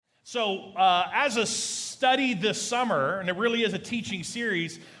As a study this summer, and it really is a teaching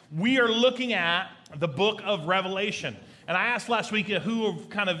series, we are looking at the book of Revelation. And I asked last week who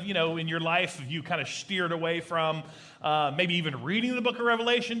kind of, in your life, have you kind of steered away from maybe even reading the book of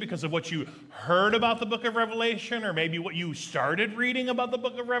Revelation because of what you heard about the book of Revelation, or maybe what you started reading about the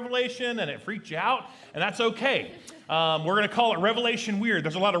book of Revelation and it freaked you out, and that's okay. We're going to call it Revelation Weird.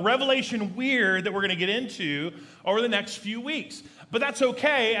 There's a lot of Revelation Weird that we're going to get into over the next few weeks. But that's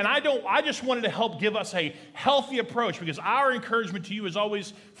okay, and I just wanted to help give us a healthy approach, because our encouragement to you is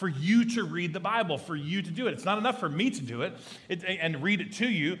always for you to read the Bible, for you to do it. It's not enough for me to do it and read it to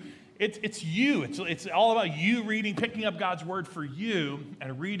you. It's you. It's all about you reading, picking up God's word for you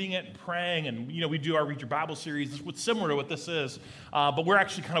and reading it and praying. And, we do our Read Your Bible series. It's similar to what this is, but we're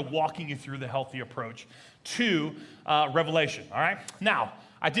actually kind of walking you through the healthy approach to Revelation, all right? Now,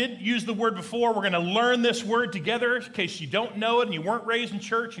 I did use the word before. We're going to learn this word together in case you don't know it and you weren't raised in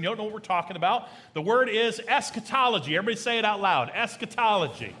church and you don't know what we're talking about. The word is eschatology. Everybody say it out loud.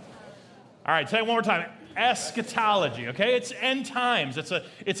 Eschatology. All right, say it one more time. Eschatology, okay? It's end times.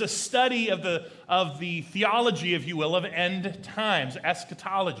 It's a study of the theology, if you will, of end times,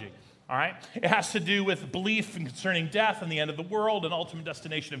 eschatology. All right? It has to do with belief concerning death and the end of the world and ultimate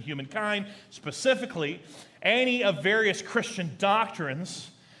destination of humankind. Specifically, any of various Christian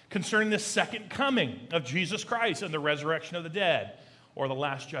doctrines concerning the second coming of Jesus Christ and the resurrection of the dead, or the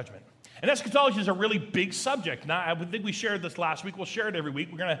last judgment. And eschatology is a really big subject. Now, I think we shared this last week. We'll share it every week.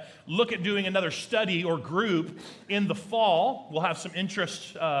 We're going to look at doing another study or group in the fall. We'll have some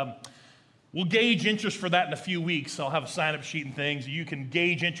interest. We'll gauge interest for that in a few weeks. I'll have a sign-up sheet and things. You can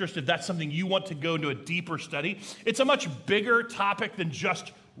gauge interest if that's something you want to go into a deeper study. It's a much bigger topic than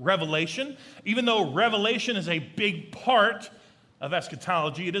just Revelation. Even though Revelation is a big part of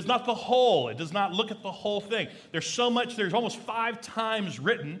eschatology, it is not the whole. It does not look at the whole thing. There's almost 5 times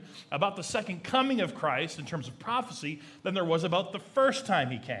written about the second coming of Christ in terms of prophecy than there was about the first time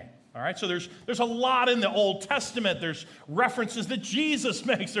he came. All right, so there's a lot in the Old Testament. There's references that Jesus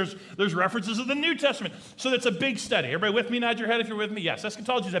makes. There's references of the New Testament. So that's a big study. Everybody with me? Nod your head if you're with me. Yes,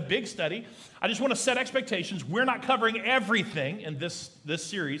 eschatology is a big study. I just want to set expectations. We're not covering everything in this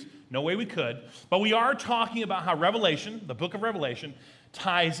series. No way we could. But we are talking about how Revelation, the book of Revelation,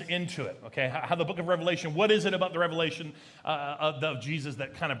 ties into it, okay? How the book of Revelation, what is it about the revelation of Jesus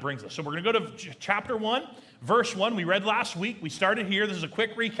that kind of brings us? So we're going to go to chapter 1, verse 1. We read last week. We started here. This is a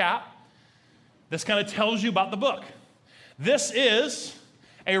quick recap. This kind of tells you about the book. This is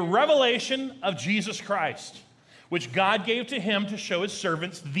a revelation of Jesus Christ, which God gave to him to show his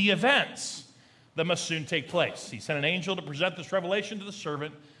servants the events that must soon take place. He sent an angel to present this revelation to the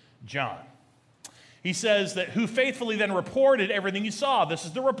servant, John. He says that who faithfully then reported everything he saw. This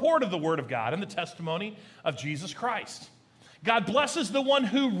is the report of the word of God and the testimony of Jesus Christ. God blesses the one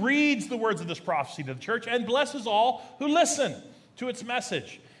who reads the words of this prophecy to the church and blesses all who listen to its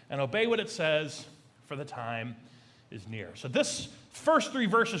message and obey what it says, for the time is near. So this first 3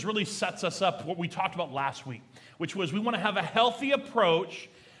 verses really sets us up what we talked about last week, which was we want to have a healthy approach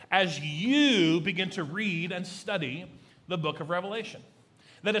as you begin to read and study the book of Revelation.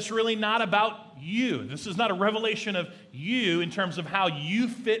 That it's really not about you. This is not a revelation of you in terms of how you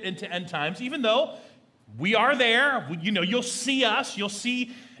fit into end times, even though we are there. You'll see us. You'll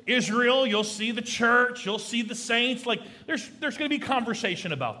see Israel. You'll see the church. You'll see the saints. Like, there's going to be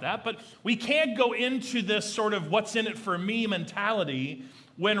conversation about that, but we can't go into this sort of what's in it for me mentality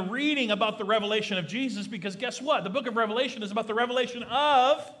when reading about the revelation of Jesus, because guess what? The book of Revelation is about the revelation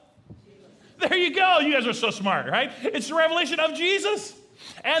of... There you go. You guys are so smart, right? It's the revelation of Jesus.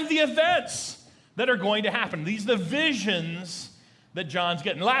 And the events that are going to happen. These are the visions that John's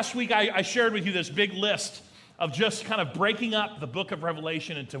getting. Last week, I shared with you this big list of just kind of breaking up the book of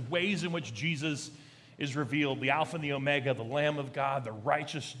Revelation into ways in which Jesus is revealed. The Alpha and the Omega, the Lamb of God, the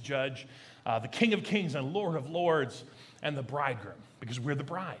righteous judge, the King of Kings and Lord of Lords, and the bridegroom, because we're the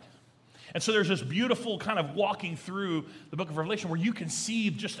bride. And so there's this beautiful kind of walking through the book of Revelation where you can see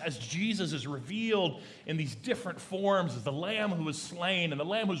just as Jesus is revealed in these different forms as the Lamb who was slain and the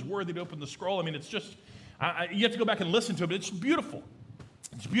Lamb who's worthy to open the scroll. I mean, it's just, you have to go back and listen to it, but it's beautiful.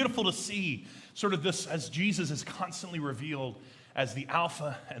 It's beautiful to see sort of this as Jesus is constantly revealed as the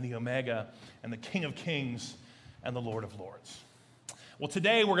Alpha and the Omega and the King of Kings and the Lord of Lords. Well,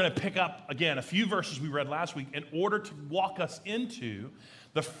 today we're going to pick up, again, a few verses we read last week in order to walk us into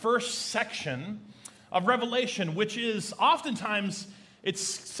the first section of Revelation, which is oftentimes, it's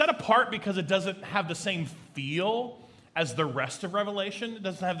set apart because it doesn't have the same feel as the rest of Revelation. It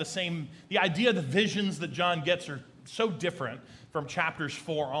doesn't have the idea of the visions that John gets are so different from chapters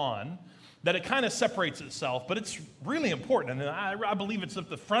 4 on that it kind of separates itself, but it's really important. And I believe it's at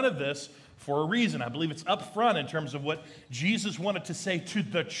the front of this for a reason. I believe it's up front in terms of what Jesus wanted to say to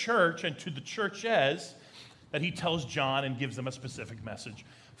the church and to the churches that he tells John and gives them a specific message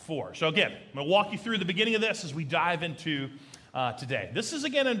for. So again, I'm going to walk you through the beginning of this as we dive into today. This is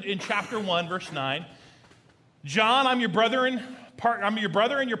again in chapter 1, verse 9. John, I'm your brother and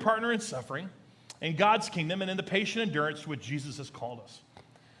your partner in suffering, in God's kingdom, and in the patient endurance to which Jesus has called us.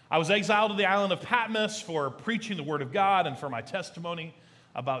 I was exiled to the island of Patmos for preaching the word of God and for my testimony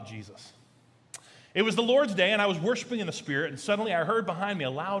about Jesus. It was the Lord's day, and I was worshiping in the Spirit, and suddenly I heard behind me a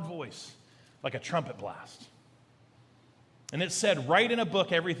loud voice, like a trumpet blast. And it said, write in a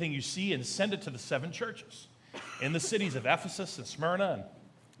book everything you see and send it to the 7 churches in the cities of Ephesus and Smyrna and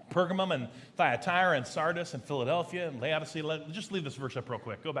Pergamum and Thyatira and Sardis and Philadelphia and Laodicea. Just leave this verse up real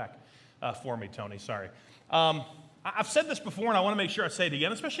quick. Go back for me, Tony. Sorry. I've said this before, and I want to make sure I say it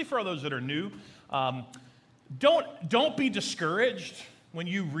again, especially for those that are new. Don't be discouraged when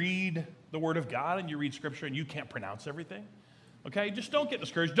you read the Word of God and you read Scripture and you can't pronounce everything. Okay? Just don't get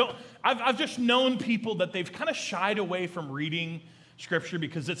discouraged. I've just known people that they've kind of shied away from reading Scripture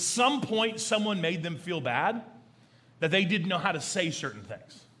because at some point someone made them feel bad that they didn't know how to say certain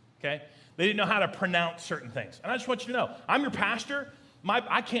things. Okay? They didn't know how to pronounce certain things. And I just want you to know, I'm your pastor.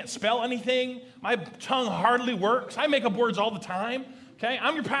 I can't spell anything. My tongue hardly works. I make up words all the time. Okay?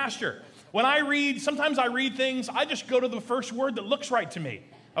 I'm your pastor. When sometimes I read things, I just go to the first word that looks right to me.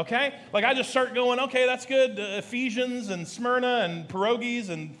 Okay? Like I just start going, okay, that's good. Ephesians and Smyrna and pierogies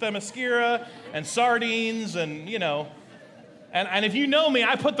and Themyscira and sardines and, And if you know me,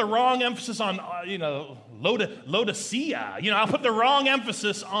 I put the wrong emphasis on, Laodicea. I'll put the wrong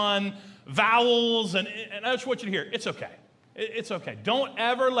emphasis on vowels, and I just want you to hear, it's okay. It's okay. Don't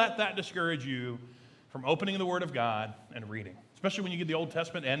ever let that discourage you from opening the Word of God and reading, especially when you get the Old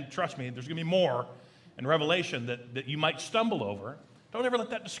Testament, and trust me, there's going to be more in Revelation that you might stumble over. Don't ever let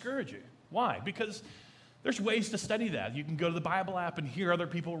that discourage you. Why? Because there's ways to study that. You can go to the Bible app and hear other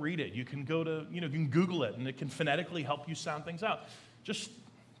people read it. You can go to, you can Google it, and it can phonetically help you sound things out. Just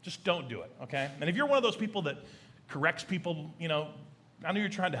don't do it, okay? And if you're one of those people that corrects people, I know you're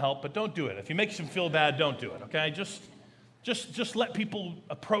trying to help, but don't do it. If it makes them feel bad, don't do it, okay? Just let people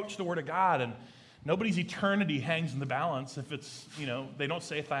approach the Word of God, and nobody's eternity hangs in the balance if it's, they don't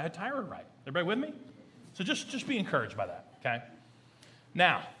say Thyatira right. Everybody with me? So just be encouraged by that, okay?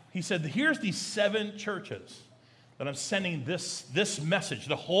 Now, he said, here's these 7 churches that I'm sending this message.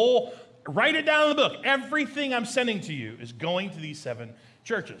 Write it down in the book. Everything I'm sending to you is going to these 7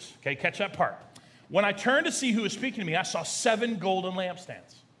 churches. Okay, catch that part. When I turned to see who was speaking to me, I saw 7 golden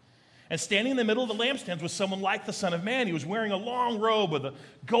lampstands. And standing in the middle of the lampstands was someone like the Son of Man. He was wearing a long robe with a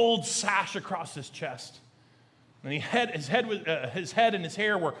gold sash across his chest. And his head and his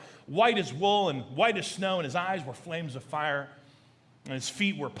hair were white as wool and white as snow, and his eyes were flames of fire. And his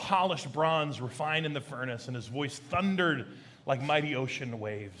feet were polished bronze refined in the furnace, and his voice thundered like mighty ocean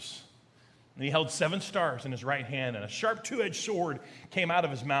waves. And he held 7 stars in his right hand, and a sharp 2-edged sword came out of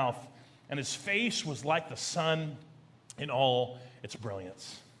his mouth, and his face was like the sun in all its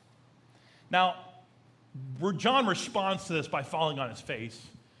brilliance. Now, John responds to this by falling on his face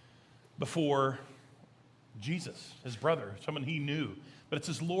before Jesus, his brother, someone he knew. But it's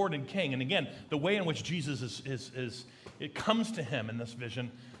his Lord and King. And again, the way in which Jesus it comes to him in this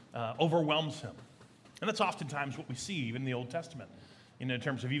vision overwhelms him. And that's oftentimes what we see even in the Old Testament, in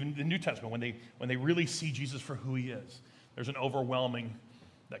terms of even the New Testament, when they really see Jesus for who he is. There's an overwhelming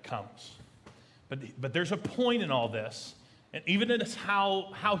that comes. But there's a point in all this, and even in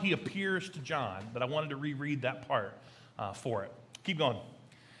how he appears to John, that I wanted to reread that part for it. Keep going.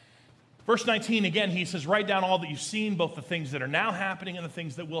 Verse 19, again, he says, write down all that you've seen, both the things that are now happening and the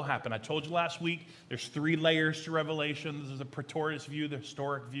things that will happen. I told you last week, there's 3 layers to Revelation. There's a preterist view, the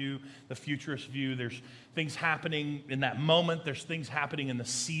historic view, the futurist view. There's things happening in that moment. There's things happening in the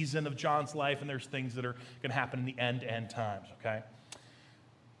season of John's life, and there's things that are going to happen in the end times, okay?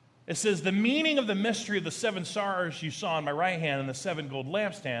 It says, the meaning of the mystery of the 7 stars you saw in my right hand and the 7 gold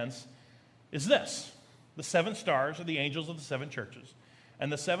lampstands is this. The 7 stars are the angels of the 7 churches.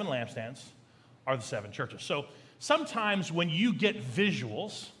 And the 7 lampstands are the 7 churches. So sometimes when you get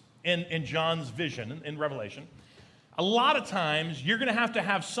visuals in John's vision, in Revelation, a lot of times you're going to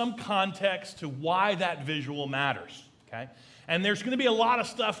have some context to why that visual matters, okay? And there's going to be a lot of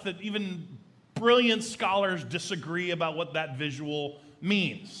stuff that even brilliant scholars disagree about what that visual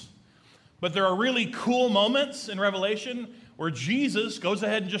means. But there are really cool moments in Revelation where Jesus goes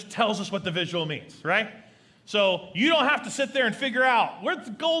ahead and just tells us what the visual means, right? So you don't have to sit there and figure out where's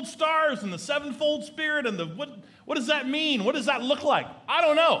the gold stars and the 7-fold Spirit and what does that mean? What does that look like? I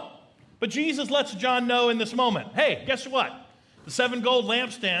don't know. But Jesus lets John know in this moment, hey, guess what? The 7 gold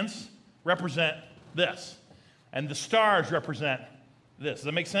lampstands represent this, and the stars represent this. Does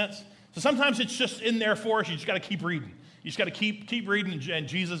that make sense? So sometimes it's just in there for us. You just got to keep reading. You just got to keep reading, and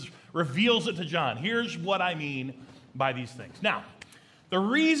Jesus reveals it to John. Here's what I mean by these things. Now, the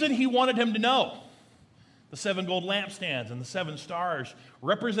reason he wanted him to know the 7 gold lampstands and the 7 stars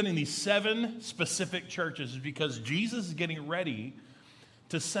representing these 7 specific churches is because Jesus is getting ready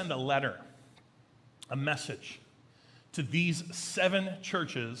to send a letter, a message to these 7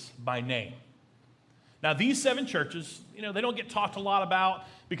 churches by name. Now, these 7 churches, they don't get talked a lot about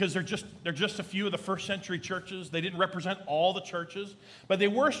because they're just a few of the first century churches. They didn't represent all the churches, but they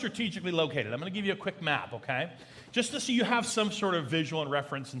were strategically located. I'm going to give you a quick map, okay? Just so you have some sort of visual and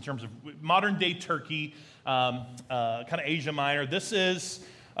reference in terms of modern-day Turkey, kind of Asia Minor. This is,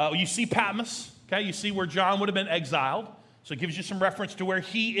 you see Patmos, okay? You see where John would have been exiled. So it gives you some reference to where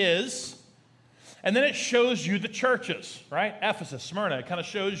he is. And then it shows you the churches, right? Ephesus, Smyrna. It kind of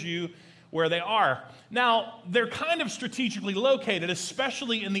shows you where they are. Now, they're kind of strategically located,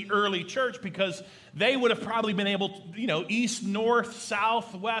 especially in the early church, because they would have probably been able to, east, north,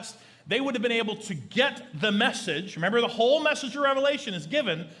 south, west, they would have been able to get the message. Remember, the whole message of Revelation is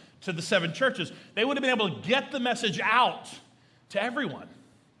given to the 7 churches. They would have been able to get the message out to everyone.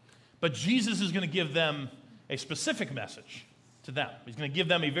 But Jesus is going to give them a specific message to them. He's going to give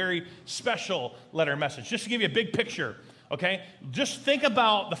them a very special letter message. Just to give you a big picture, okay? Just think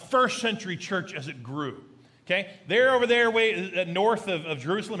about the first century church as it grew, okay? There over there, way north of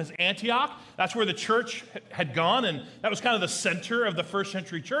Jerusalem is Antioch. That's where the church had gone, and that was kind of the center of the first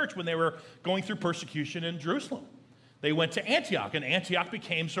century church when they were going through persecution in Jerusalem. They went to Antioch, and Antioch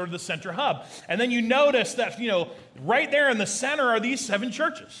became sort of the center hub. And then you notice that, right there in the center are these 7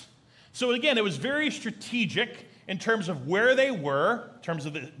 churches. So again, it was very strategic in terms of where they were, in terms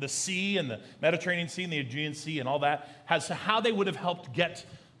of the sea and the Mediterranean Sea and the Aegean Sea and all that, as to how they would have helped get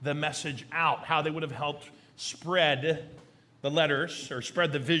the message out, how they would have helped spread the letters or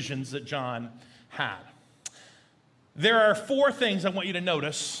spread the visions that John had. There are 4 things I want you to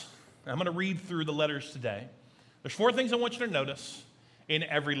notice. I'm going to read through the letters today. There's 4 things I want you to notice in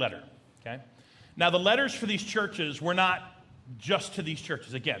every letter, okay? Now, the letters for these churches were not just to these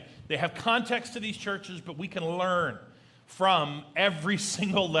churches. Again, they have context to these churches, but we can learn from every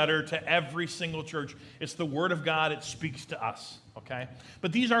single letter to every single church. It's the Word of God. It speaks to us, okay?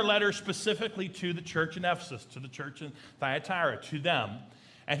 But these are letters specifically to the church in Ephesus, to the church in Thyatira, to them.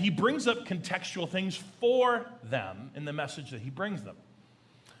 And he brings up contextual things for them in the message that he brings them.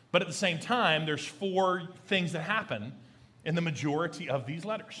 But at the same time, there's 4 things that happen in the majority of these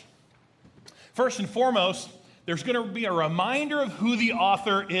letters. First and foremost, there's going to be a reminder of who the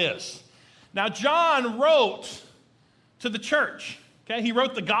author is. Now, John wrote to the church. Okay, he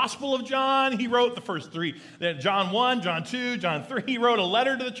wrote the Gospel of John. He wrote the first 3. John 1, John 2, John 3. He wrote a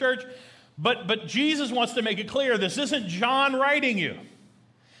letter to the church. But Jesus wants to make it clear, this isn't John writing you.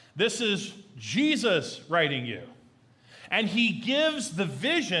 This is Jesus writing you. And he gives the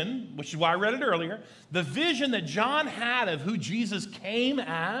vision, which is why I read it earlier, the vision that John had of who Jesus came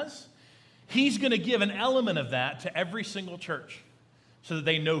as. He's going to give an element of that to every single church so that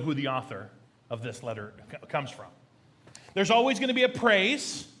they know who the author of this letter comes from. There's always going to be a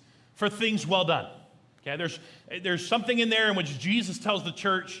praise for things well done. Okay, there's something in there in which Jesus tells the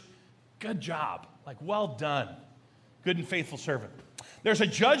church, good job, like well done, good and faithful servant. There's a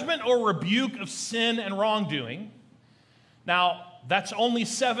judgment or rebuke of sin and wrongdoing. Now, that's only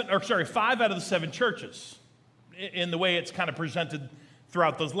 5 out of the 7 churches in the way it's kind of presented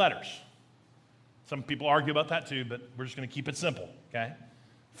throughout those letters. Some people argue about that too, but we're just going to keep it simple, okay?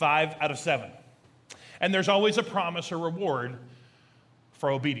 5 out of 7. And there's always a promise or reward for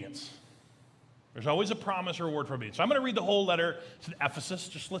obedience. There's always a promise or reward for obedience. So I'm going to read the whole letter to Ephesus,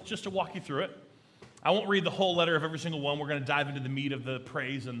 just to walk you through it. I won't read the whole letter of every single one. We're going to dive into the meat of the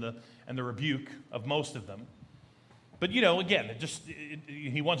praise and the rebuke of most of them. But, again,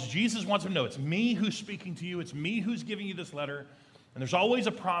 Jesus wants him to know, it's me who's speaking to you. It's me who's giving you this letter. And there's always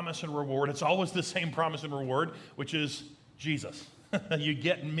a promise and reward. It's always the same promise and reward, which is Jesus. You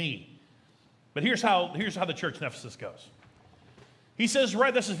get me. But here's how the church in Ephesus goes. He says,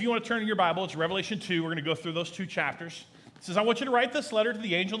 write this, if you want to turn in your Bible, it's Revelation 2. We're going to go through those 2 chapters. It says, I want you to write this letter to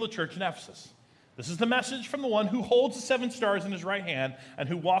the angel of the church in Ephesus. This is the message from the one who holds the 7 stars in his right hand and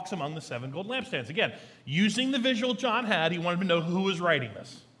who walks among the 7 gold lampstands. Again, using the visual John had, he wanted to know who was writing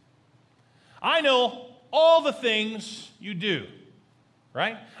this. I know all the things you do.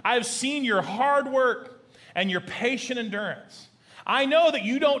 Right? I have seen your hard work and your patient endurance. I know that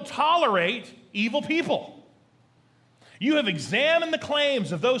you don't tolerate evil people. You have examined the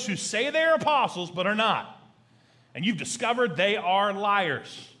claims of those who say they are apostles but are not, and you've discovered they are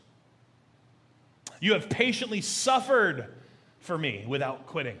liars. You have patiently suffered for me without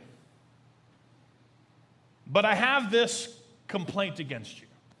quitting. But I have this complaint against you.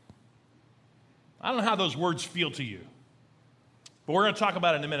 I don't know how those words feel to you, but we're going to talk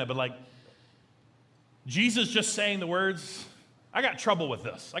about it in a minute. But like Jesus just saying the words, I got trouble with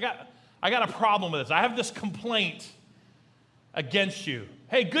this. I got a problem with this. I have this complaint against you.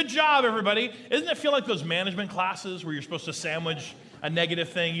 Hey, good job, everybody. Doesn't it feel like those management classes where you're supposed to sandwich a negative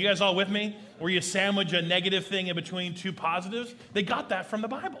thing? You guys all with me? Where you sandwich a negative thing in between two positives? They got that from the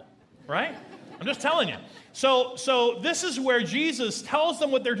Bible, right? I'm just telling you. So this is where Jesus tells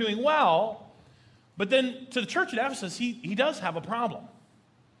them what they're doing well, but then to the church at Ephesus, he does have a problem.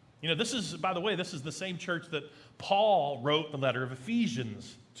 You know, this is, by the way, this is the same church that Paul wrote the letter of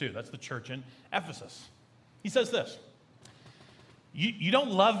Ephesians to. That's the church in Ephesus. He says this, you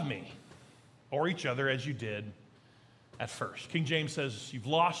don't love me or each other as you did at first. King James says, you've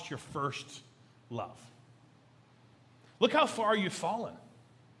lost your first love. Look how far you've fallen.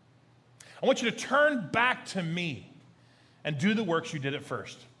 I want you to turn back to me and do the works you did at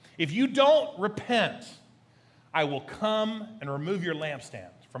first. If you don't repent, I will come and remove your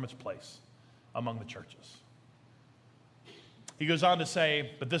lampstand from its place among the churches. He goes on to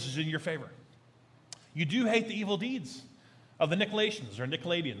say, but this is in your favor. You do hate the evil deeds of the Nicolaitans or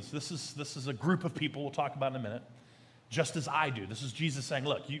Nicolaitans. This is a group of people we'll talk about in a minute, just as I do. This is Jesus saying,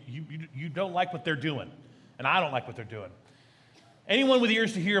 look, you don't like what they're doing, and I don't like what they're doing. Anyone with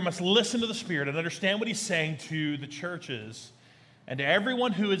ears to hear must listen to the Spirit and understand what he's saying to the churches. And to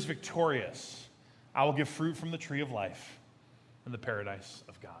everyone who is victorious, I will give fruit from the tree of life in the paradise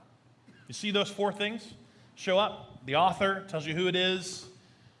of God. You see those four things show up? The author tells you who it is.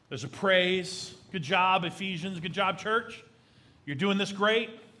 There's a praise. Good job, Ephesians. Good job, church. You're doing this great,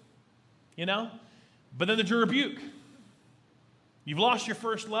 you know? But then there's a rebuke. You've lost your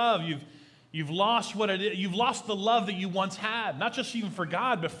first love. You've lost what it is. You've lost the love that you once had, not just even for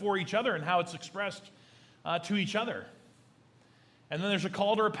God, but for each other and how it's expressed to each other. And then there's a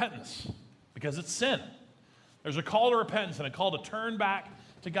call to repentance because it's sin. There's a call to repentance and a call to turn back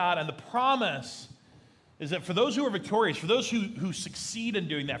to God. And the promise is that for those who are victorious, for those who succeed in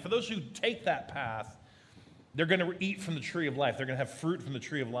doing that, for those who take that path, they're going to eat from the tree of life. They're going to have fruit from the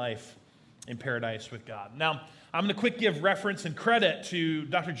tree of life in paradise with God. Now, I'm going to quick give reference and credit to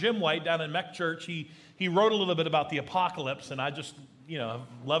Dr. Jim White down in Mech Church. He wrote a little bit about the apocalypse, and I just,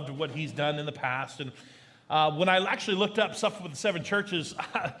 loved what he's done in the past. And when I actually looked up stuff with the seven churches,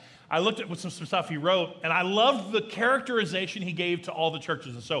 I looked at some stuff he wrote, and I loved the characterization he gave to all the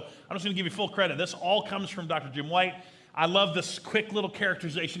churches. And so I'm just going to give you full credit. This all comes from Dr. Jim White. I love this quick little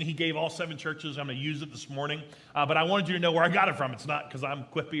characterization he gave all seven churches. I'm going to use it this morning. But I wanted you to know where I got it from. It's not because I'm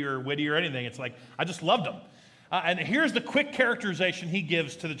quippy or witty or anything. It's like I just loved them. And here's the quick characterization he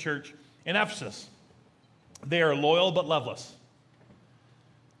gives to the church in Ephesus. They are loyal but loveless.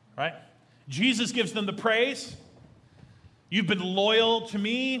 Right? Jesus gives them the praise. You've been loyal to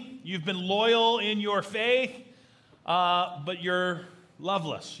me. You've been loyal in your faith, but you're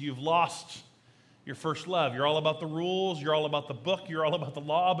loveless. You've lost your first love. You're all about the rules. You're all about the book. You're all about the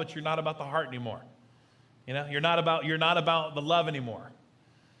law, but you're not about the heart anymore. You're not about the love anymore.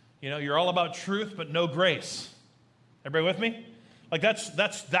 You're all about truth, but no grace. Everybody with me? Like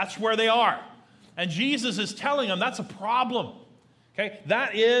that's where they are. And Jesus is telling them that's a problem. Okay?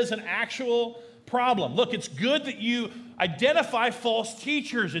 That is an actual problem. Look, it's good that you identify false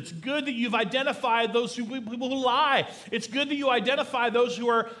teachers. It's good that you've identified those people who lie. It's good that you identify those who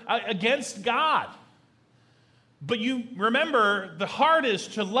are against God. But you remember, the heart is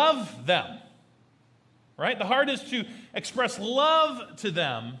to love them. Right? The heart is to express love to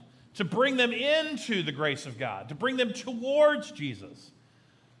them, to bring them into the grace of God, to bring them towards Jesus,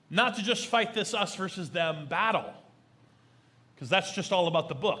 not to just fight this us versus them battle, because that's just all about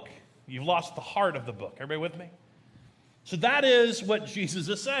the book. You've lost the heart of the book. Everybody with me? So that is what Jesus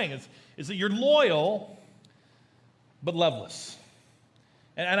is saying, is that you're loyal but loveless.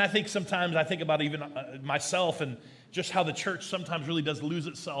 And I think sometimes, I think about even myself and just how the church sometimes really does lose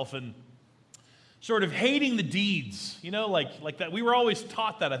itself in sort of hating the deeds, like that. We were always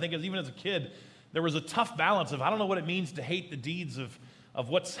taught that, I think, even as a kid, there was a tough balance of, I don't know what it means to hate the deeds of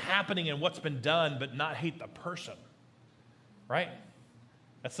what's happening and what's been done, but not hate the person, right?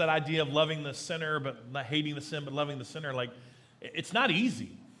 That's that idea of loving the sinner, but not hating the sin, but loving the sinner. Like, it's not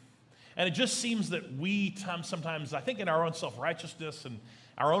easy. And it just seems that we sometimes, I think in our own self-righteousness and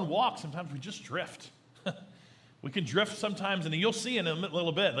our own walk, sometimes we just drift. We can drift sometimes, and you'll see in a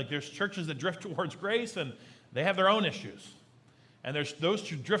little bit, like there's churches that drift towards grace, and They have their own issues. And there's those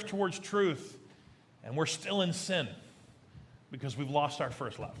who drift towards truth, and we're still in sin because we've lost our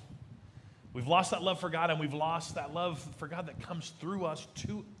first love. We've lost that love for God, and we've lost that love for God that comes through us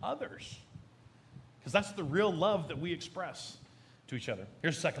to others. Because that's the real love that we express to each other.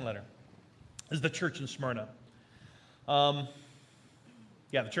 Here's the second letter. This is the church in Smyrna. The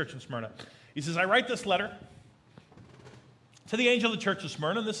church in Smyrna. He says, I write this letter to the angel of the church of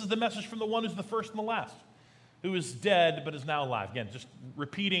Smyrna, and this is the message from the one who's the first and the last, who is dead but is now alive. Again, just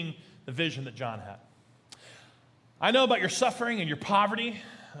repeating the vision that John had. I know about your suffering and your poverty,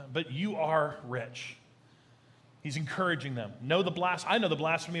 but you are rich. He's encouraging them. I know the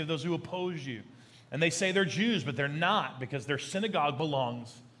blasphemy of those who oppose you. And they say they're Jews, but they're not, because their synagogue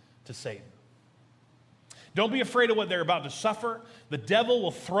belongs to Satan. Don't be afraid of what they're about to suffer. The devil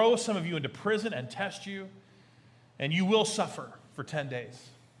will throw some of you into prison and test you, and you will suffer for 10 days.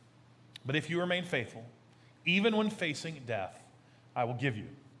 But if you remain faithful, even when facing death, I will give you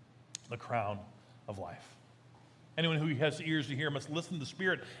the crown of life. Anyone who has ears to hear must listen to the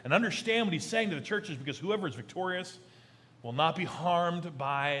Spirit and understand what he's saying to the churches, because whoever is victorious will not be harmed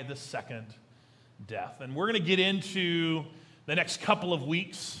by the second death. And we're going to get into the next couple of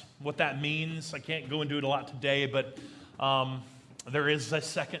weeks what that means. I can't go into it a lot today, but there is a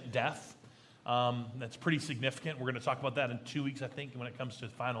second death. That's pretty significant. We're going to talk about that in 2 weeks, I think, when it comes to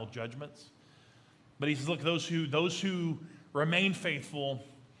final judgments. But he says, look, those who remain faithful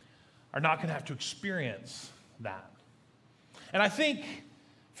are not going to have to experience that. And I think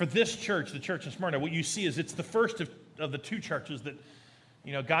for this church, the church in Smyrna, what you see is it's the first of the two churches that,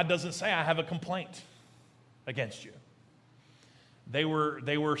 God doesn't say, I have a complaint against you. They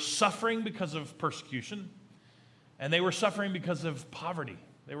were suffering because of persecution, and they were suffering because of poverty.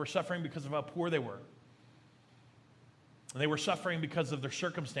 They were suffering because of how poor they were. And they were suffering because of their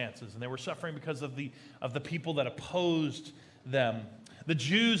circumstances, and they were suffering because of the people that opposed them. The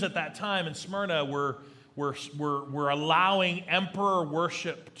Jews at that time in Smyrna were allowing emperor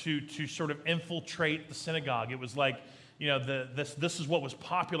worship to sort of infiltrate the synagogue. It was like, this is what was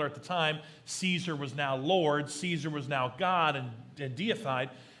popular at the time. Caesar was now Lord. Caesar was now God and deified.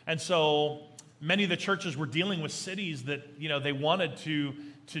 And so many of the churches were dealing with cities that, they wanted to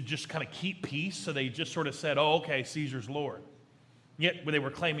just kind of keep peace. So they just sort of said, oh, okay, Caesar's Lord. Yet they were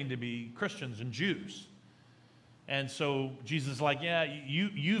claiming to be Christians and Jews. And so Jesus is like, yeah,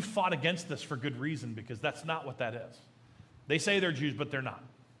 you fought against this for good reason, because that's not what that is. They say they're Jews, but they're not.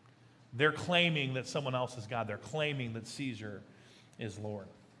 They're claiming that someone else is God. They're claiming that Caesar is Lord.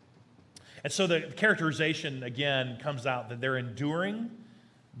 And so the characterization, again, comes out that they're enduring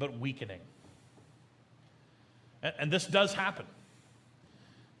but weakening. And this does happen.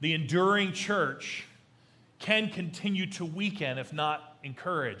 The enduring church can continue to weaken if not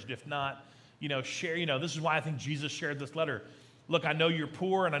encouraged, if not, share. This is why I think Jesus shared this letter. Look, I know you're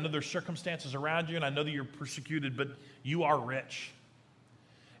poor, and I know there's circumstances around you, and I know that you're persecuted, but you are rich.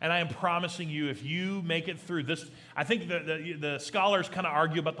 And I am promising you, if you make it through this, I think the scholars kind of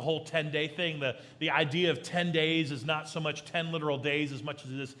argue about the whole 10-day thing. The idea of 10 days is not so much 10 literal days as much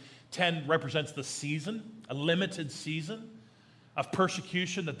as it is 10 represents the season, a limited season of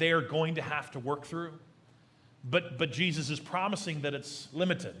persecution that they are going to have to work through. But Jesus is promising that it's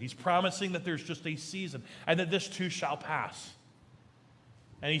limited. He's promising that there's just a season and that this too shall pass.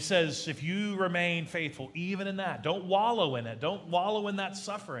 And he says, if you remain faithful, even in that, don't wallow in it. Don't wallow in that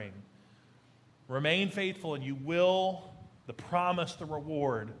suffering. Remain faithful, and the promise, the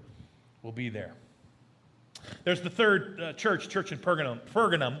reward will be there. There's the third church in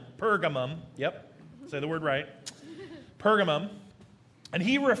Pergamum. Yep, say the word right. Pergamum. And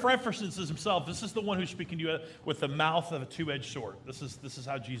he references himself. This is the one who's speaking to you with the mouth of a two-edged sword. This is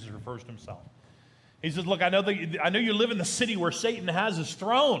how Jesus refers to himself. He says, look, I know you live in the city where Satan has his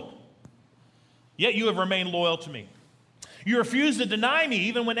throne, yet you have remained loyal to me. You refuse to deny me,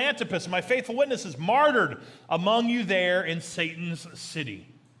 even when Antipas, my faithful witness, is martyred among you there in Satan's city.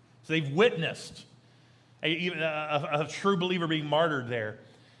 So they've witnessed a true believer being martyred there.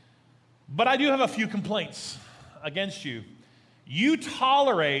 But I do have a few complaints against you. You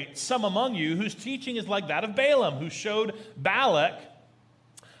tolerate some among you whose teaching is like that of Balaam, who showed Balak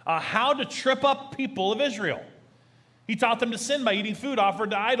how to trip up people of Israel. He taught them to sin by eating food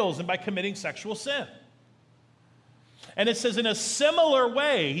offered to idols and by committing sexual sin. And it says in a similar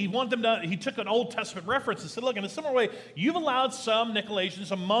way, he took an Old Testament reference and said, look, in a similar way, you've allowed some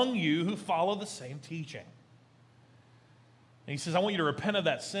Nicolaitans among you who follow the same teaching. And he says, I want you to repent of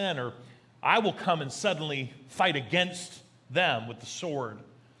that sin, or I will come and suddenly fight against them with the sword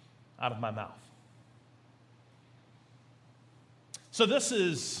out of my mouth. So this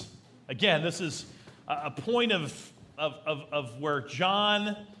is a point of where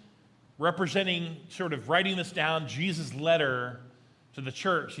John, representing, sort of writing this down, Jesus' letter to the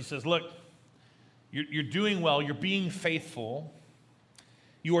church, he says, look, you're doing well, you're being faithful,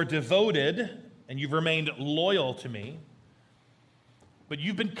 you are devoted, and you've remained loyal to me, but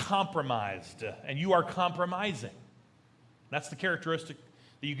you've been compromised, and you are compromising. That's the characteristic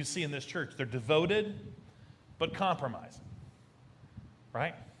that you can see in this church. They're devoted, but compromising,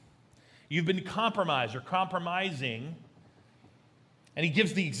 right? You've been compromised or compromising. And he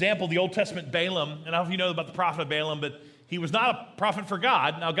gives the example of the Old Testament Balaam. And I don't know if you know about the prophet Balaam, but he was not a prophet for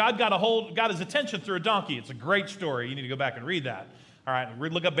God. Now, God got his attention through a donkey. It's a great story. You need to go back and read that. All right,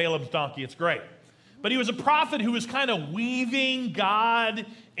 look up Balaam's donkey. It's great. But he was a prophet who was kind of weaving God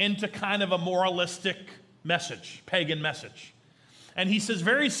into kind of a moralistic message, pagan message. And he says,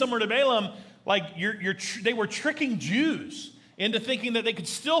 very similar to Balaam, like they were tricking Jews into thinking that they could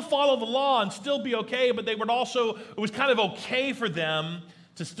still follow the law and still be okay, but they would also, it was kind of okay for them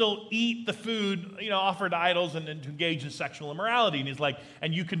to still eat the food, offered to idols and to engage in sexual immorality. And he's like,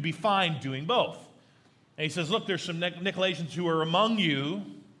 and you can be fine doing both. And he says, look, there's some Nicolaitans who are among you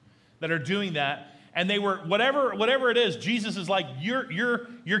that are doing that. And they were, whatever it is, Jesus is like, you're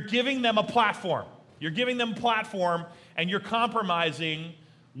giving them a platform. You're giving them a platform and you're compromising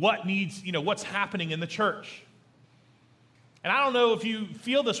what's happening in the church. And I don't know if you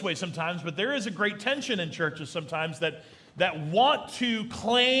feel this way sometimes, but there is a great tension in churches sometimes that want to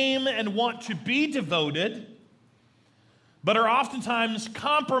claim and want to be devoted, but are oftentimes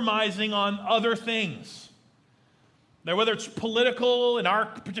compromising on other things. Now, whether it's political, in our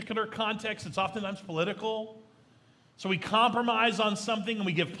particular context, it's oftentimes political. So we compromise on something and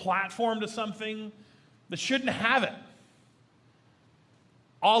we give platform to something that shouldn't have it.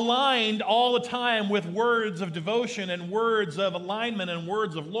 Aligned all the time with words of devotion and words of alignment and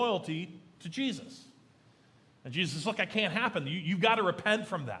words of loyalty to Jesus. And Jesus says, look, that can't happen. You've got to repent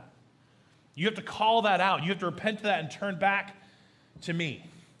from that. You have to call that out. You have to repent to that and turn back to me.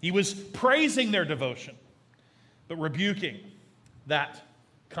 He was praising their devotion, but rebuking that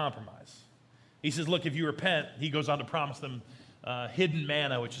compromise. He says, look, if you repent, he goes on to promise them hidden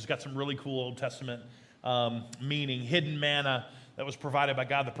manna, which has got some really cool Old Testament meaning. Hidden manna that was provided by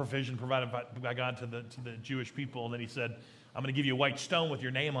God, the provision provided by God to the Jewish people. And then he said, I'm going to give you a white stone with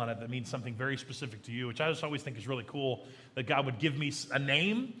your name on it that means something very specific to you, which I just always think is really cool, that God would give me a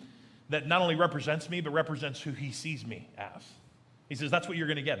name that not only represents me, but represents who he sees me as. He says, that's what you're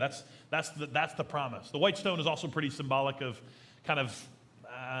going to get. That's the promise. The white stone is also pretty symbolic of kind of,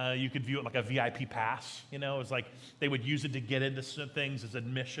 you could view it like a VIP pass. It's like they would use it to get into some things as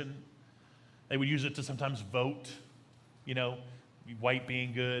admission. They would use it to sometimes vote, white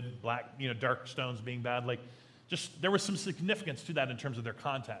being good, black, dark stones being bad. Like, just there was some significance to that in terms of their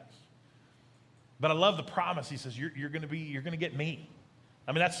context. But I love the promise. He says, you're going to get me.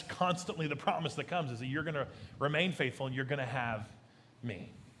 I mean, that's constantly the promise that comes, is that you're going to remain faithful and you're going to have me.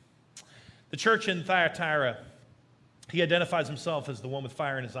 The church in Thyatira, he identifies himself as the one with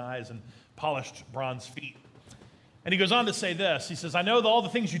fire in his eyes and polished bronze feet. And he goes on to say this. He says, I know all the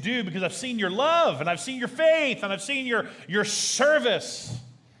things you do because I've seen your love and I've seen your faith and I've seen your service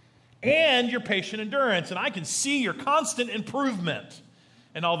and your patient endurance. And I can see your constant improvement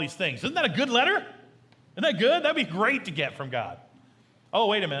in all these things. Isn't that a good letter? Isn't that good? That'd be great to get from God. Oh,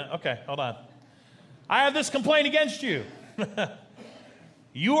 wait a minute. Okay, hold on. I have this complaint against you.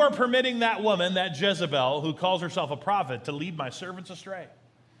 You are permitting that woman, that Jezebel, who calls herself a prophet, to lead my servants astray.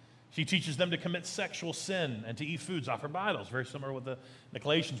 She teaches them to commit sexual sin and to eat foods offered by idols, very similar to what the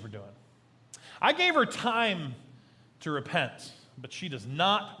Nicolaitans were doing. I gave her time to repent, but she does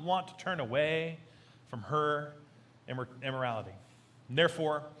not want to turn away from her immorality. And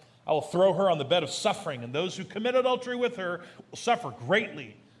therefore, I will throw her on the bed of suffering, and those who commit adultery with her will suffer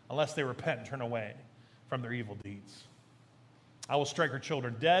greatly unless they repent and turn away from their evil deeds. I will strike her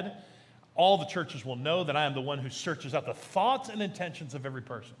children dead. All the churches will know that I am the one who searches out the thoughts and intentions of every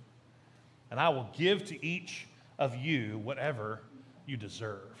person. And I will give to each of you whatever you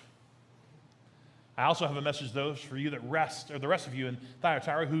deserve. I also have a message, those for you that rest, or the rest of you in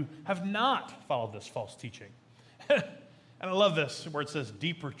Thyatira who have not followed this false teaching. And I love this where it says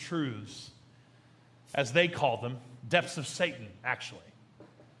deeper truths, as they call them, depths of Satan, actually.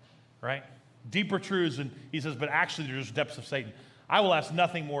 Right? Deeper truths, and he says, but actually they're just depths of Satan. I will ask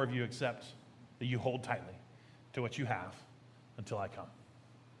nothing more of you except that you hold tightly to what you have until I come.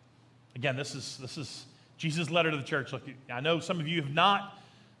 Again, this is Jesus' letter to the church. Look, I know some of you have not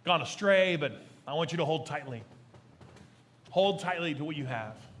gone astray, but I want you to hold tightly. Hold tightly to what you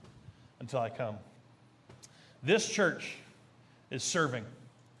have until I come. This church is serving,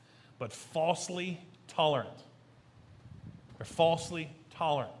 but falsely tolerant. They're falsely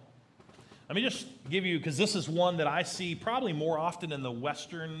tolerant. Let me just give you, because this is one that I see probably more often in the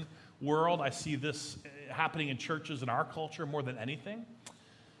Western world. I see this happening in churches in our culture more than anything.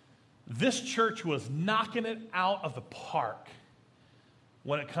 This church was knocking it out of the park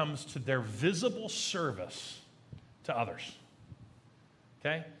when it comes to their visible service to others.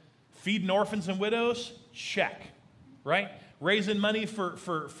 Okay? Feeding orphans and widows, check. Right? Raising money for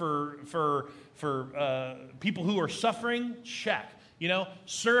people who are suffering, check. You know,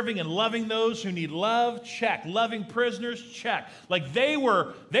 serving and loving those who need love, check. Loving prisoners, check. Like they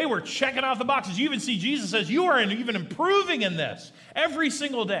were checking off the boxes. You even see Jesus says, you are even improving in this every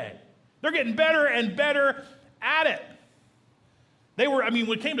single day. They're getting better and better at it. They were, when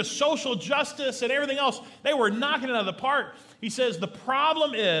it came to social justice and everything else, they were knocking it out of the park. He says, the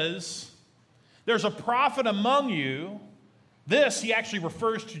problem is there's a prophet among you. This, he actually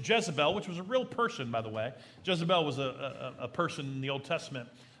refers to Jezebel, which was a real person, by the way. Jezebel was a person in the Old Testament.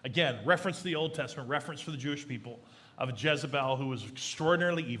 Again, reference to the Old Testament, reference for the Jewish people of a Jezebel who was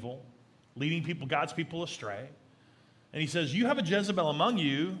extraordinarily evil, leading people, God's people astray. And he says, you have a Jezebel among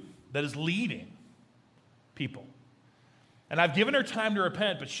you that is leading people. And I've given her time to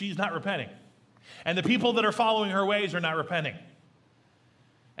repent, but she's not repenting. And the people that are following her ways are not repenting.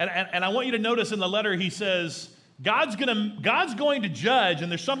 And I want you to notice in the letter he says, God's going to judge,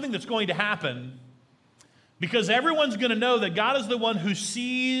 and there's something that's going to happen because everyone's going to know that God is the one who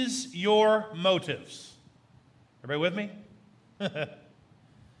sees your motives. Everybody with me?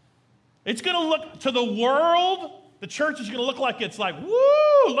 It's going to look to the world, the church is going to look like it's like,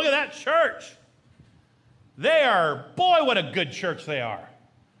 woo, look at that church. They are, boy, what a good church they are.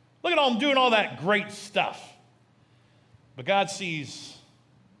 Look at them doing all that great stuff. But God sees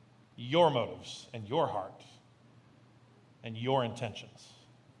your motives and your heart and your intentions.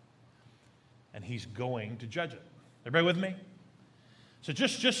 And he's going to judge it. Everybody with me? So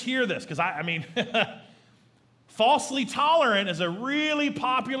just hear this, because falsely tolerant is a really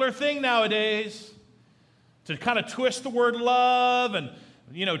popular thing nowadays to kind of twist the word love and,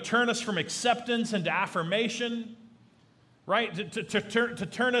 turn us from acceptance into affirmation, right? To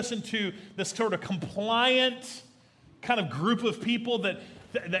turn us into this sort of compliant kind of group of people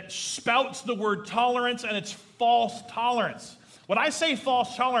that spouts the word tolerance, and it's false tolerance. When I say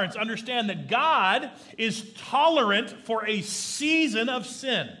false tolerance, understand that God is tolerant for a season of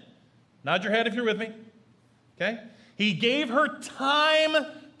sin. Nod your head if you're with me. Okay? He gave her time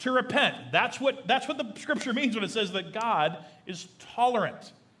to repent. That's what the scripture means when it says that God is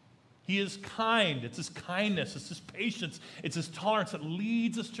tolerant. He is kind. It's his kindness. It's his patience. It's his tolerance that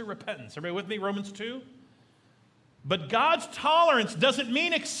leads us to repentance. Everybody with me? Romans 2? But God's tolerance doesn't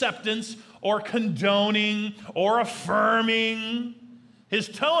mean acceptance or condoning or affirming. His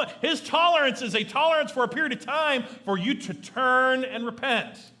tolerance is a tolerance for a period of time for you to turn and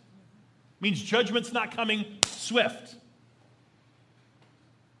repent. It means judgment's not coming swift.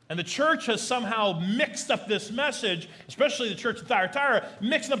 And the church has somehow mixed up this message, especially the church of Thyatira,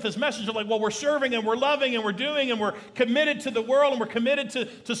 mixing up this message of like, well, we're serving and we're loving and we're doing and we're committed to the world and we're committed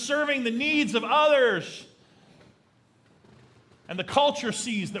to serving the needs of others. And the culture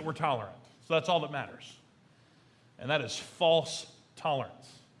sees that we're tolerant. So that's all that matters. And that is false tolerance.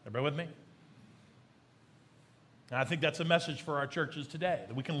 Everybody with me? And I think that's a message for our churches today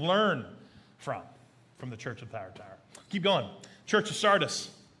that we can learn from the church of Thyatira. Keep going. Church of Sardis.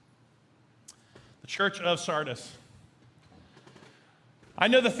 The church of Sardis. I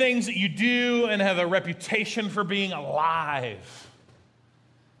know the things that you do and have a reputation for being alive,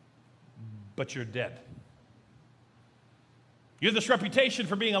 but you're dead. You have this reputation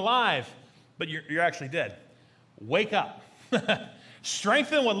for being alive, but you're actually dead. Wake up.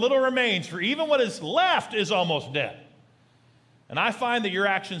 Strengthen what little remains, for even what is left is almost dead. And I find that your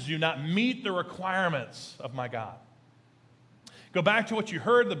actions do not meet the requirements of my God. Go back to what you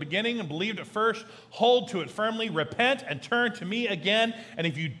heard at the beginning and believed at first. Hold to it firmly. Repent and turn to me again. And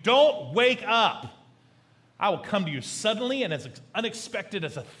if you don't wake up, I will come to you suddenly and as unexpected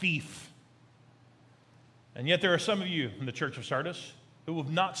as a thief. And yet there are some of you in the church of Sardis who have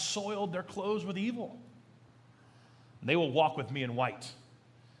not soiled their clothes with evil. And they will walk with me in white,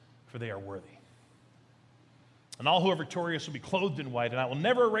 for they are worthy. And all who are victorious will be clothed in white, and I will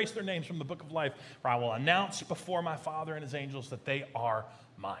never erase their names from the book of life, for I will announce before my Father and his angels that they are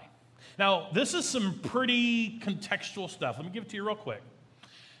mine. Now, this is some pretty contextual stuff. Let me give it to you real quick.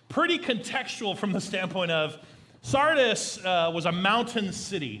 Pretty contextual from the standpoint of Sardis was a mountain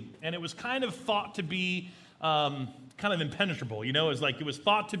city, and it was kind of thought to be kind of impenetrable. It was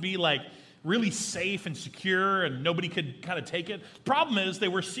thought to be like really safe and secure, and nobody could kind of take it. Problem is, they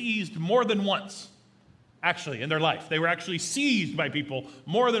were seized more than once. actually, in their life. They were actually seized by people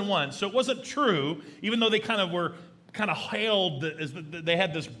more than once. So it wasn't true, even though they kind of hailed as they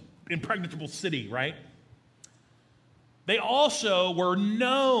had this impregnable city, right? They also were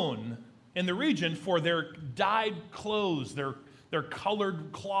known in the region for their dyed clothes, their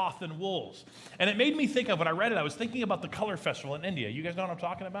colored cloth and wools. And it made me think of, when I read it, I was thinking about the Color Festival in India. You guys know what I'm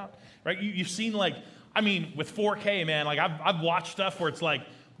talking about? Right? You've seen, like, I mean, with 4K, man, like I've watched stuff where it's like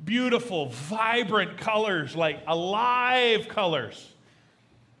beautiful, vibrant colors, like alive colors.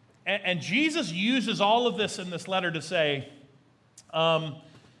 And Jesus uses all of this in this letter to say,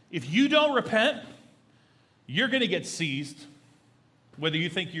 if you don't repent, you're going to get seized, whether you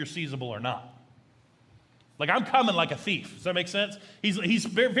think you're seizable or not. Like, I'm coming like a thief. Does that make sense? He's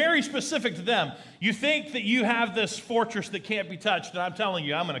very specific to them. You think that you have this fortress that can't be touched, and I'm telling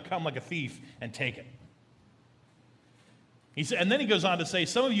you, I'm going to come like a thief and take it. He said, and then he goes on to say,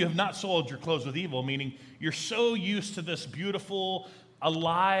 some of you have not soiled your clothes with evil, meaning you're so used to this beautiful,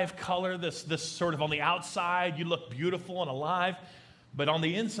 alive color, this sort of on the outside, you look beautiful and alive, but on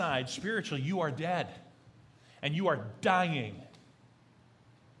the inside, spiritually, you are dead, and you are dying.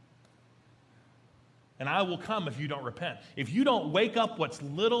 And I will come if you don't repent. If you don't wake up what's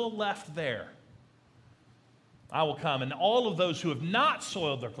little left there, I will come. And all of those who have not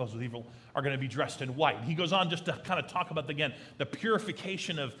soiled their clothes with evil are going to be dressed in white. And he goes on just to kind of talk about, again, the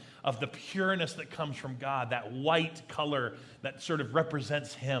purification of the pureness that comes from God, that white color that sort of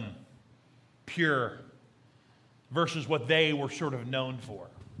represents him, pure, versus what they were sort of known for.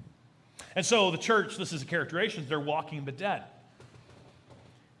 And so the church, this is a characterization, they're walking the dead.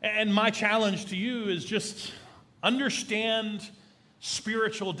 And my challenge to you is just understand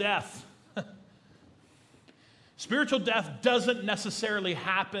spiritual death. Spiritual death doesn't necessarily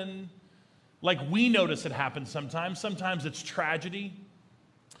happen like we notice it happens sometimes. Sometimes it's tragedy.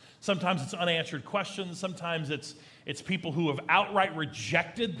 Sometimes it's unanswered questions. Sometimes it's people who have outright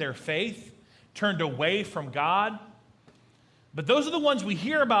rejected their faith, turned away from God. But those are the ones we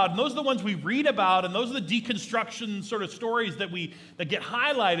hear about, and those are the ones we read about, and those are the deconstruction sort of stories that get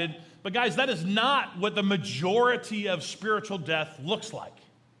highlighted. But guys, that is not what the majority of spiritual death looks like.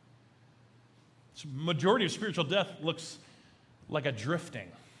 The majority of spiritual death looks like a drifting.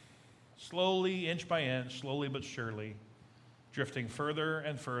 Slowly, inch by inch, slowly but surely, drifting further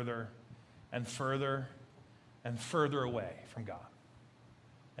and further and further and further away from God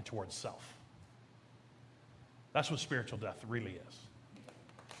and towards self. That's what spiritual death really is.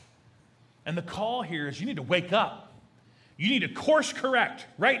 And the call here is you need to wake up. You need to course correct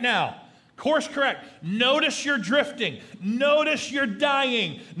right now. Course correct. Notice you're drifting. Notice you're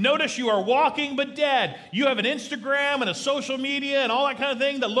dying. Notice you are walking but dead. You have an Instagram and a social media and all that kind of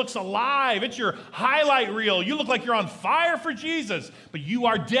thing that looks alive. It's your highlight reel. You look like you're on fire for Jesus, but you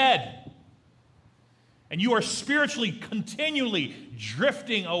are dead. And you are spiritually continually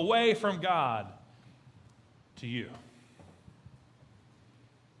drifting away from God to you.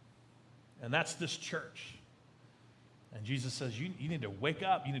 And that's this church. And Jesus says, you need to wake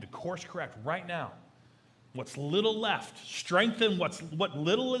up. You need to course correct right now. What's little left. Strengthen what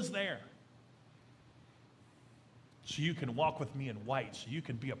little is there. So you can walk with me in white. So you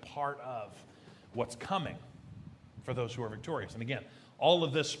can be a part of what's coming for those who are victorious. And again, all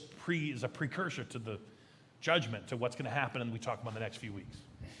of this is a precursor to the judgment, to what's going to happen, and we talk about in the next few weeks.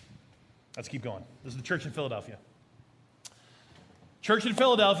 Let's keep going. This is the church in Philadelphia. Church in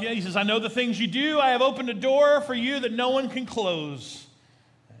Philadelphia, he says, I know the things you do. I have opened a door for you that no one can close.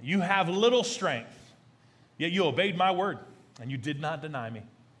 You have little strength, yet you obeyed my word, and you did not deny me.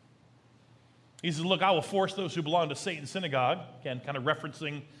 He says, look, I will force those who belong to Satan's synagogue, again, kind of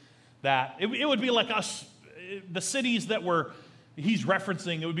referencing that. It would be like us, the cities that he's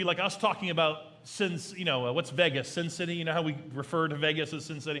referencing, it would be like us talking about what's Vegas? Sin City? You know how we refer to Vegas as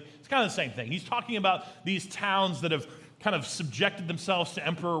Sin City? It's kind of the same thing. He's talking about these towns that have kind of subjected themselves to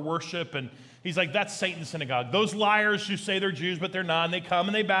emperor worship, and he's like, that's Satan's synagogue. Those liars who say they're Jews, but they're not, and they come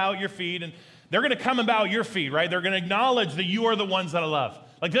and they bow at your feet, and they're going to come and bow at your feet, right? They're going to acknowledge that you are the ones that I love.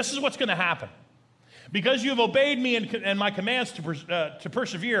 Like, this is what's going to happen. Because you have obeyed me and my commands to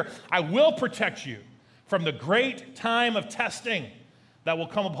persevere, I will protect you from the great time of testing that will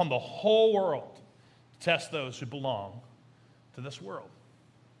come upon the whole world to test those who belong to this world.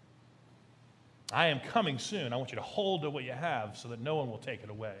 I am coming soon. I want you to hold to what you have so that no one will take it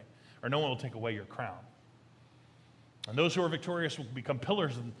away, or no one will take away your crown. And those who are victorious will become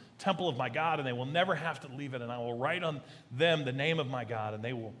pillars in the temple of my God, and they will never have to leave it. And I will write on them the name of my God, and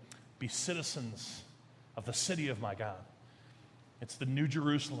they will be citizens of the city of my God. It's the new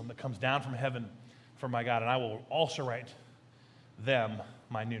Jerusalem that comes down from heaven for my God, and I will also write them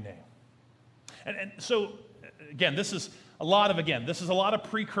my new name. And so, again, this is a lot of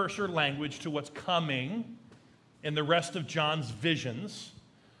precursor language to what's coming in the rest of John's visions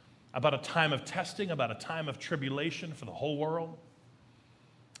about a time of testing, about a time of tribulation for the whole world,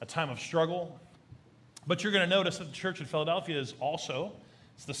 a time of struggle. But you're going to notice that the church in Philadelphia is also,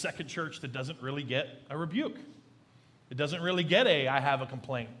 it's the second church that doesn't really get a rebuke. It doesn't really get I have a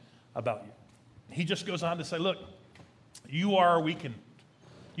complaint about you. He just goes on to say, look, you are weakened.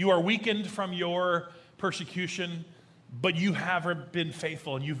 You are weakened from your persecution, but you have been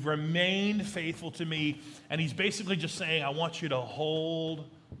faithful, and you've remained faithful to me. And he's basically just saying, I want you to hold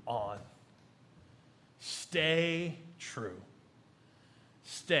on. Stay true.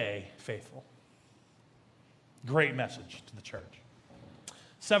 Stay faithful. Great message to the church.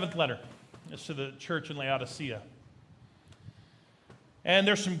 Seventh letter is to the church in Laodicea. And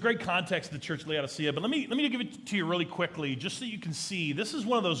there's some great context to the church of Laodicea, but let me give it to you really quickly, just so you can see. This is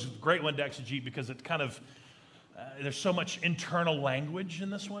one of those great ones to exegete because it kind of, there's so much internal language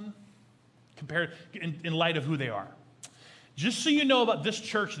in this one, compared in light of who they are. Just so you know about this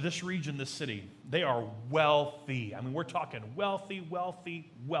church, this region, this city, they are wealthy. I mean, we're talking wealthy,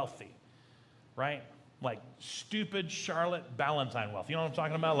 right? Like stupid Charlotte Ballantine wealth. You know what I'm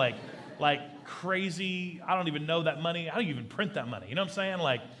talking about? Like crazy, I don't even know that money. How do you even print that money? You know what I'm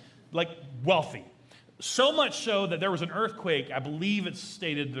saying? Like wealthy. So much so that there was an earthquake. I believe it's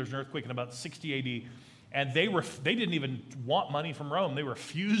stated there's an earthquake in about 60 AD. And they didn't even want money from Rome. They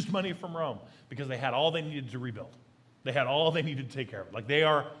refused money from Rome because they had all they needed to rebuild. They had all they needed to take care of it. Like they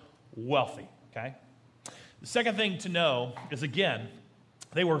are wealthy, okay? The second thing to know is, again,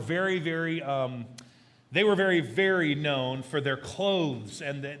 they were very, very known for their clothes,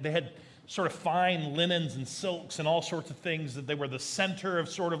 and they had sort of fine linens and silks and all sorts of things, that they were the center of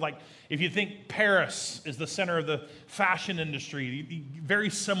sort of like, if you think Paris is the center of the fashion industry, very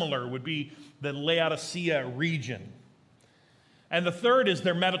similar would be the Laodicea region. And the third is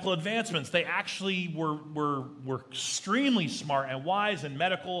their medical advancements. They actually were extremely smart and wise in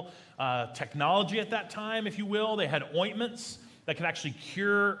medical technology at that time, if you will. They had ointments that could actually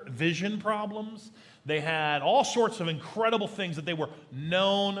cure vision problems. They had all sorts of incredible things that they were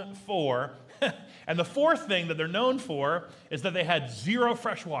known for. And the fourth thing that they're known for is that they had zero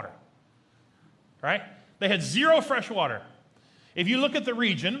fresh water, right? They had zero fresh water. If you look at the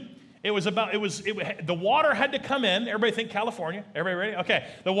region, the water had to come in. Everybody think California? Everybody ready? Okay.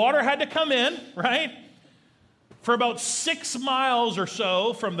 The water had to come in, right? For about 6 miles or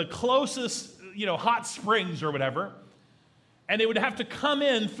so from the closest, hot springs or whatever. And they would have to come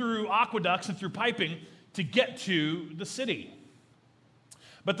in through aqueducts and through piping to get to the city.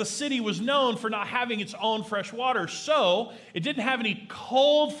 But the city was known for not having its own fresh water, so it didn't have any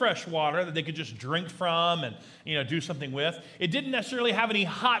cold fresh water that they could just drink from and do something with. It didn't necessarily have any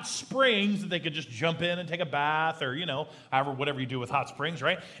hot springs that they could just jump in and take a bath or, whatever you do with hot springs,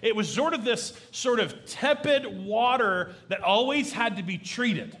 right? It was sort of this sort of tepid water that always had to be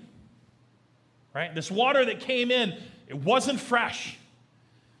treated, right? This water that came in, it wasn't fresh.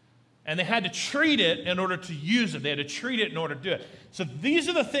 And they had to treat it in order to use it. They had to treat it in order to do it. So these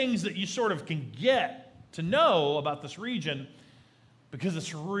are the things that you sort of can get to know about this region, because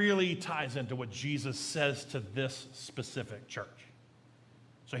this really ties into what Jesus says to this specific church.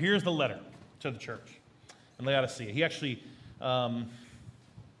 So here's the letter to the church in Laodicea. He actually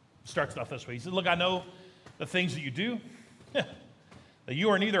starts off this way. He says, look, I know the things that you do, that you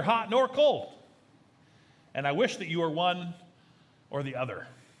are neither hot nor cold. And I wish that you were one or the other.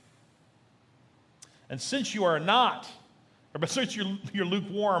 And since you are not, but since you're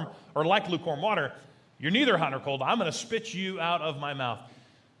lukewarm or like lukewarm water, you're neither hot nor cold, I'm going to spit you out of my mouth.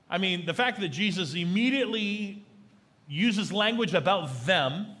 I mean, the fact that Jesus immediately uses language about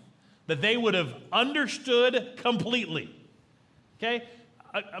them that they would have understood completely. Okay?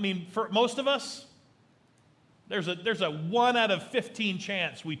 I mean, for most of us, there's a 1 out of 15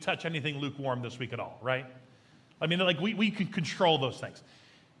 chance we touch anything lukewarm this week at all, right? I mean, like we can control those things.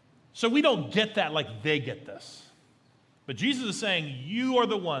 So we don't get that like they get this. But Jesus is saying, you are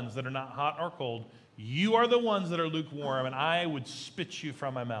the ones that are not hot or cold. You are the ones that are lukewarm, and I would spit you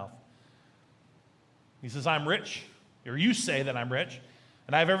from my mouth. He says, I'm rich, or you say that I'm rich,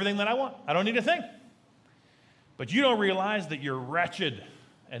 and I have everything that I want. I don't need a thing. But you don't realize that you're wretched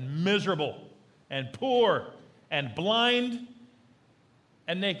and miserable and poor and blind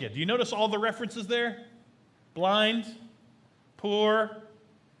and naked. Do you notice all the references there? Blind, poor,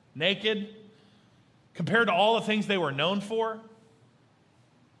 naked, compared to all the things they were known for.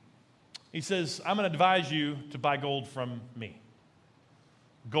 He says, I'm going to advise you to buy gold from me.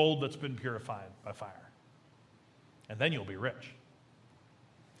 Gold that's been purified by fire. And then you'll be rich.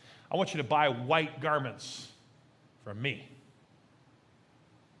 I want you to buy white garments from me,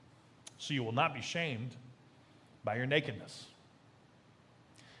 so you will not be shamed by your nakedness.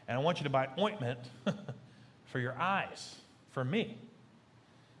 And I want you to buy ointment for your eyes from me,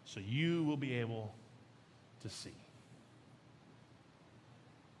 so you will be able to see.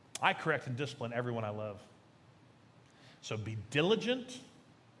 I correct and discipline everyone I love. So be diligent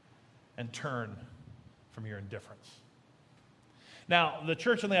and turn from your indifference. Now, the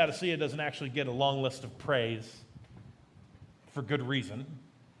church in Laodicea doesn't actually get a long list of praise for good reason.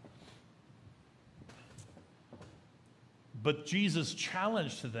 But Jesus'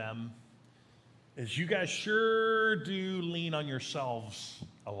 challenge to them is, you guys sure do lean on yourselves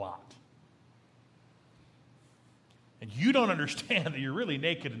a lot. And you don't understand that you're really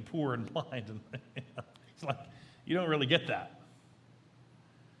naked and poor and blind. And it's like, you don't really get that.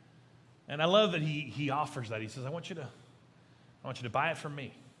 And I love that he offers that. He says, I want you to buy it from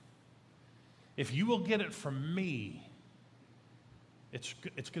me. If you will get it from me, it's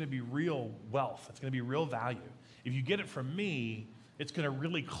going to be real wealth. It's going to be real value. If you get it from me, it's going to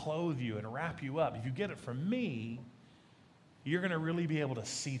really clothe you and wrap you up. If you get it from me, you're going to really be able to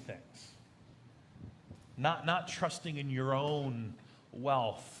see things. Not trusting in your own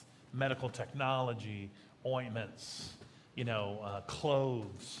wealth, medical technology, ointments,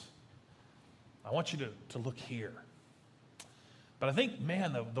 clothes. I want you to look here. But I think,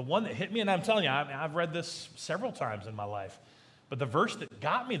 man, the one that hit me, and I'm telling you, I've read this several times in my life, but the verse that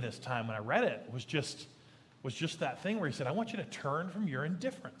got me this time when I read it was just that thing where he said, I want you to turn from your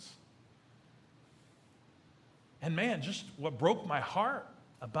indifference. And man, just what broke my heart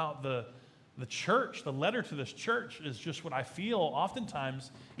about the church, the letter to this church, is just what I feel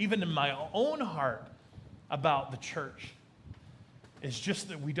oftentimes, even in my own heart, about the church. It's just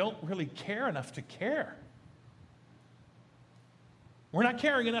that we don't really care enough to care. We're not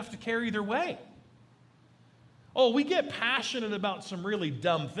caring enough to care either way. Oh, we get passionate about some really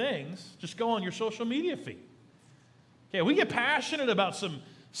dumb things. Just go on your social media feed. Okay, we get passionate about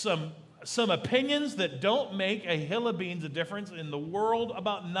some opinions that don't make a hill of beans of difference in the world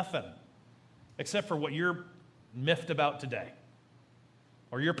about nothing, except for what you're miffed about today,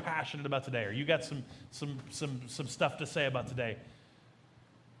 or you're passionate about today, or you got some stuff to say about today.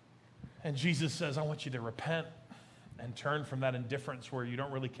 And Jesus says, I want you to repent and turn from that indifference where you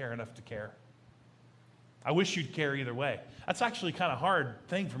don't really care enough to care. I wish you'd care either way. That's actually kind of a hard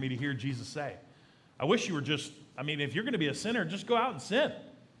thing for me to hear Jesus say. I wish you were if you're going to be a sinner, just go out and sin.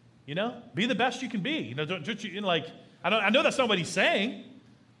 Be the best you can be. I know that's not what he's saying,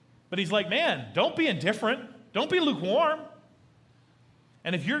 but he's like, man, don't be indifferent. Don't be lukewarm.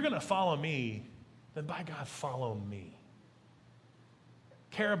 And if you're going to follow me, then by God, follow me.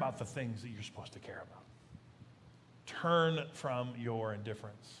 Care about the things that you're supposed to care about. Turn from your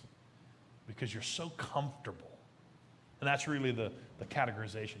indifference because you're so comfortable. And that's really the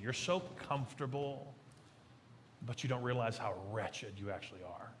categorization. You're so comfortable, but you don't realize how wretched you actually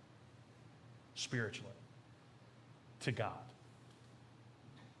are spiritually to God.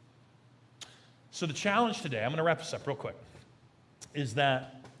 So the challenge today, I'm going to wrap this up real quick, is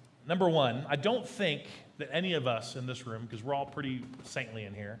that, number one, I don't think that any of us in this room, because we're all pretty saintly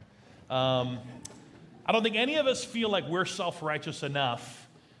in here, I don't think any of us feel like we're self-righteous enough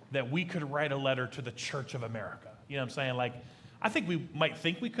that we could write a letter to the Church of America. You know what I'm saying? Like, I think we might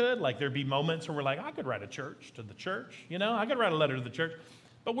think we could. Like, there'd be moments where we're like, I could write a church to the church. I could write a letter to the church.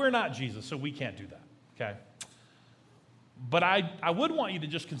 But we're not Jesus, so we can't do that, okay? But I would want you to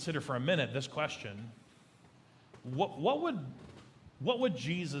just consider for a minute this question. What would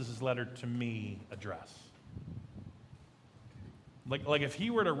Jesus' letter to me address? Like if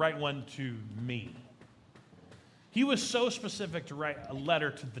he were to write one to me. He was so specific to write a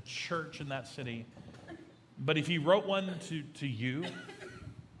letter to the church in that city. But if he wrote one to you,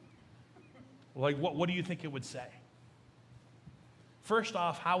 what do you think it would say? First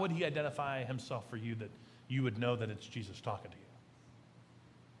off, how would he identify himself for you that you would know that it's Jesus talking to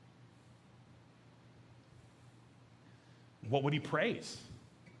you? What would he praise?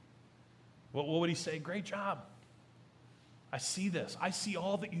 What would he say? Great job. I see this. I see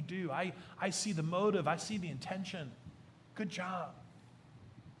all that you do. I see the motive. I see the intention. Good job.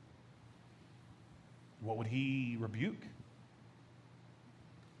 What would he rebuke?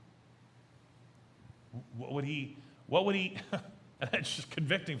 What would he, and it's just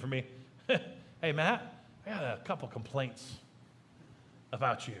convicting for me. Hey, Matt, I got a couple complaints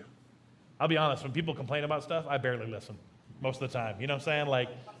about you. I'll be honest, when people complain about stuff, I barely listen most of the time. You know what I'm saying? Like,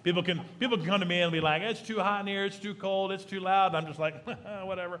 people can come to me and be like, it's too hot in here, it's too cold, it's too loud. And I'm just like,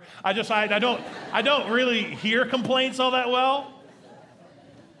 whatever. I don't really hear complaints all that well.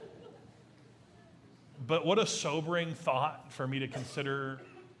 But what a sobering thought for me to consider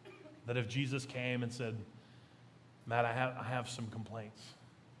that if Jesus came and said, Matt, I have some complaints.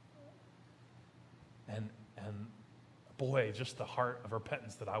 And boy, just the heart of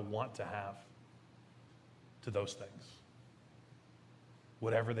repentance that I want to have to those things,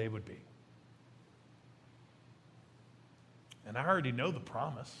 whatever they would be. And I already know the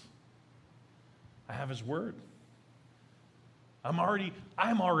promise. I have his word. I'm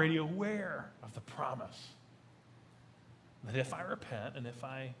already aware of the promise that if I repent and if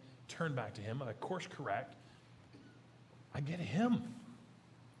I turn back to him and I course correct, I get him.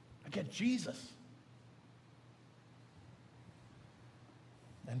 I get Jesus.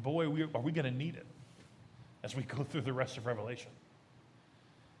 And boy, are we going to need it as we go through the rest of Revelation.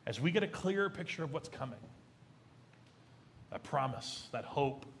 As we get a clearer picture of what's coming. That promise, that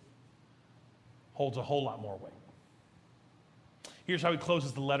hope holds a whole lot more weight. Here's how he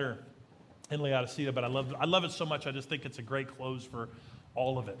closes the letter in Laodicea, but I love it so much, I just think it's a great close for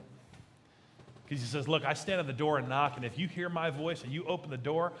all of it. Because he says, look, I stand at the door and knock, and if you hear my voice and you open the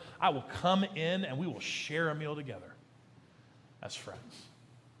door, I will come in and we will share a meal together as friends.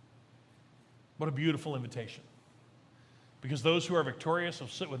 What a beautiful invitation. Because those who are victorious will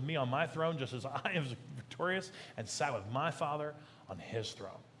sit with me on my throne, just as I am victorious and sat with my Father on his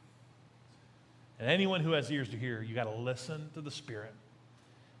throne. And anyone who has ears to hear, you got to listen to the Spirit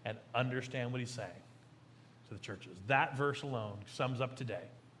and understand what he's saying to the churches. That verse alone sums up today.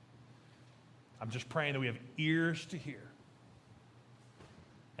 I'm just praying that we have ears to hear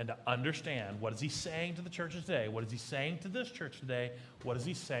and to understand what is he saying to the churches today, what is he saying to this church today, what is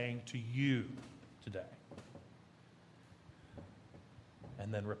he saying to you today.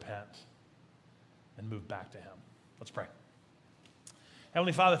 And then repent and move back to him. Let's pray.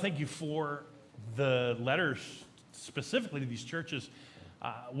 Heavenly Father, thank you for the letters specifically to these churches.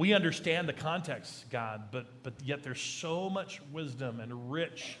 We understand the context, God, but yet there's so much wisdom and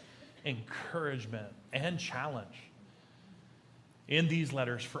rich encouragement and challenge in these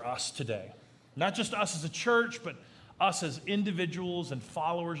letters for us today. Not just us as a church, but us as individuals and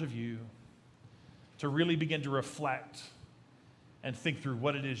followers of you to really begin to reflect and think through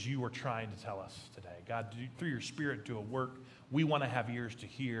what it is you are trying to tell us today. God, through your Spirit, do a work. We want to have ears to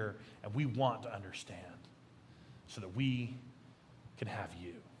hear, and we want to understand so that we can have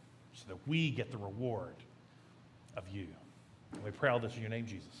you, so that we get the reward of you. And we pray all this in your name,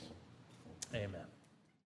 Jesus. Amen.